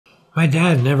My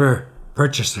dad never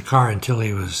purchased a car until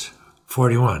he was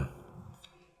 41.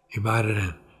 He bought it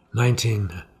in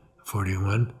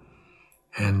 1941,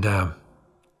 and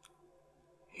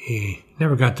he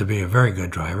never got to be a very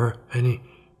good driver, and he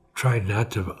tried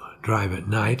not to drive at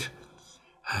night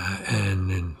and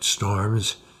in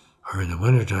storms or in the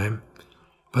wintertime.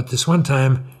 But this one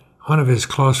time, one of his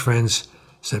close friends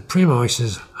said, Primo, he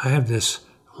says, I have this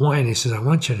wine. He says, I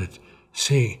want you to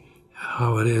see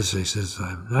how it is. He says,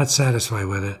 I'm not satisfied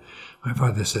with it. My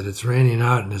father said, it's raining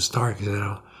out and it's dark. He said,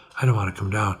 I don't want to come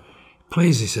down.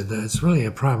 Please, he said, it's really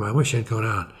a problem. I wish I'd go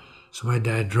down. So my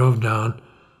dad drove down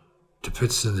to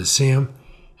Pittston to see him.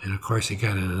 And of course, he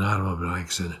got in an automobile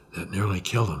accident that nearly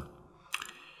killed him.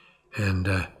 And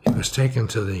he was taken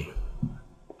to the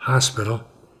hospital,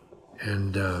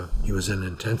 and he was in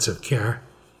intensive care.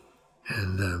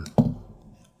 And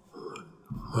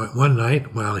one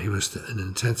night, while he was in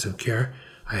intensive care,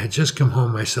 I had just come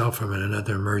home myself from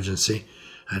another emergency.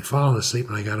 I'd fallen asleep,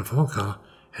 and I got a phone call,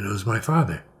 and it was my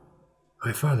father.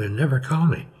 My father never called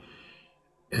me.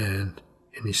 And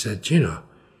he said, Gino,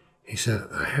 he said,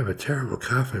 I have a terrible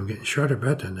cough. I'm getting short of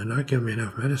breath, and they're not giving me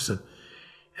enough medicine.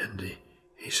 And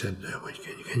he said,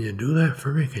 can you do that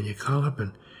for me? Can you call up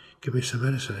and give me some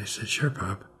medicine? I said, sure,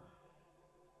 Pop.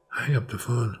 I hung up the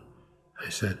phone. I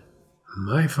said,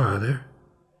 my father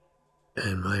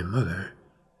and my mother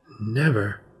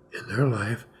never in their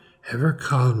life ever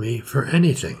called me for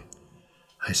anything.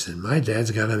 I said, my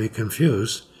dad's got to be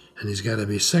confused, and he's got to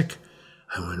be sick.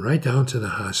 I went right down to the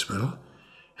hospital,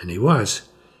 and he was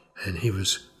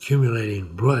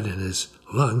accumulating blood in his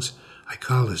lungs. I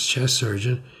called his chest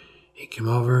surgeon. He came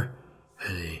over,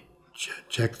 and he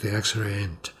checked the x-ray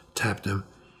and tapped him,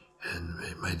 and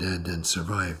my dad then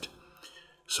survived.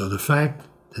 So the fact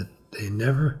that they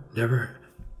never,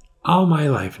 all my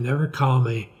life, never called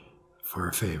me for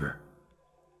a favor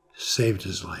saved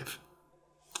his life.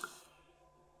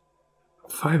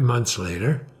 5 months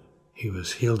later, he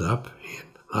was healed up. He had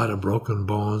a lot of broken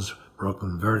bones,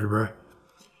 broken vertebrae,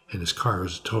 and his car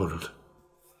was totaled.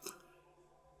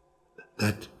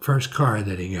 That first car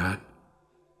that he got,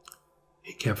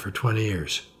 he kept for 20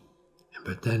 years.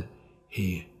 But then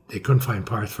they couldn't find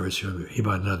parts for it, so he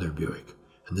bought another Buick.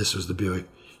 And this was the Buick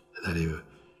that he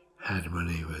had when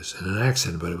he was in an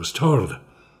accident, but it was totaled.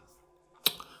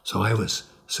 So I was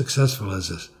successful as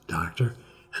a doctor,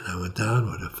 and I went down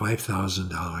with a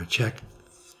 $5,000 check.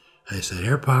 And I said,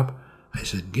 here, Pop, I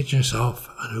said, get yourself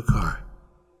a new car.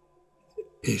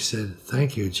 He said,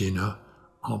 thank you, Gino.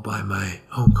 I'll buy my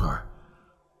own car.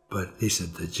 But he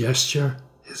said, the gesture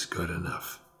is good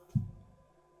enough.